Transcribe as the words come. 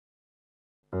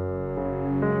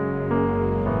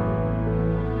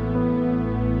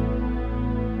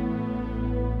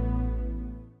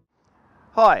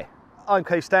Hi, I'm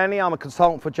Keith Stanley, I'm a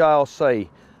consultant for JRC.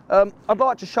 I'd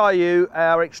like to show you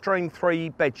our Extreme 3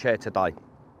 bed chair today.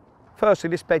 Firstly,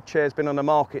 this bed chair has been on the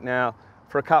market now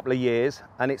for a couple of years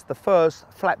and it's the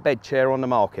first flat bed chair on the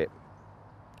market.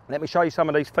 Let me show you some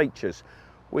of these features.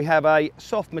 We have a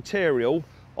soft material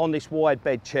on this wide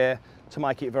bed chair to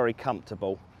make it very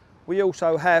comfortable. We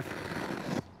also have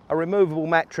a removable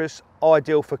mattress,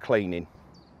 ideal for cleaning.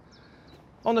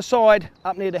 On the side,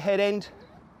 up near the head end,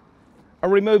 a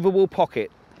removable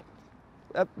pocket.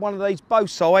 One of these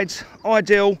both sides,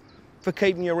 ideal for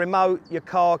keeping your remote, your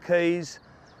car keys,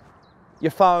 your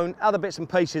phone, other bits and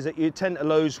pieces that you tend to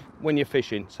lose when you're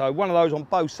fishing. So one of those on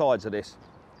both sides of this.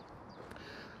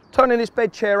 Turning this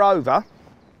bed chair over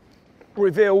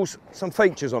reveals some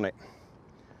features on it.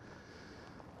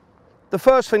 The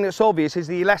first thing that's obvious is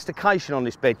the elastication on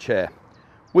this bed chair,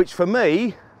 which for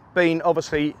me, being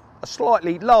obviously a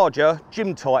slightly larger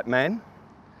gym type man,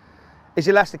 is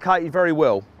elasticated very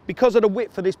well. Because of the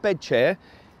width of this bed chair,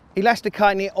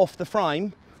 elasticating it off the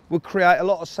frame would create a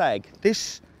lot of sag.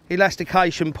 This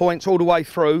elastication points all the way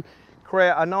through,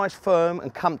 create a nice firm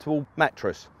and comfortable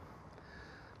mattress.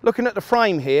 Looking at the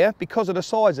frame here, because of the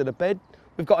size of the bed,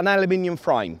 we've got an aluminium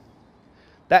frame.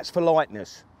 That's for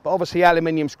lightness, but obviously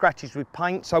aluminium scratches with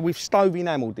paint, so we've stove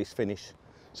enameled this finish,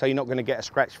 so you're not going to get a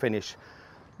scratch finish.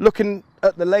 Looking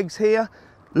at the legs here,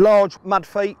 large mud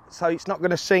feet, so it's not going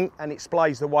to sink and it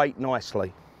splays the weight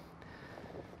nicely.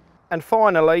 And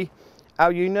finally,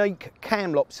 our unique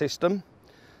cam lock system,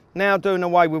 now doing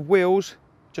away with wheels,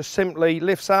 just simply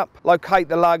lifts up, locate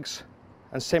the lugs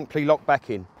and simply lock back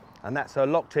in. And that's her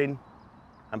locked in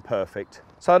and perfect.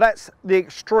 So that's the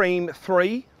Extreme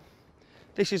 3.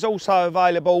 This is also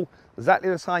available, exactly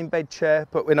the same bed chair,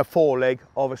 but in a 4-leg,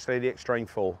 obviously the Extreme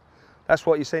 4. That's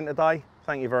what you've seen today.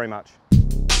 Thank you very much.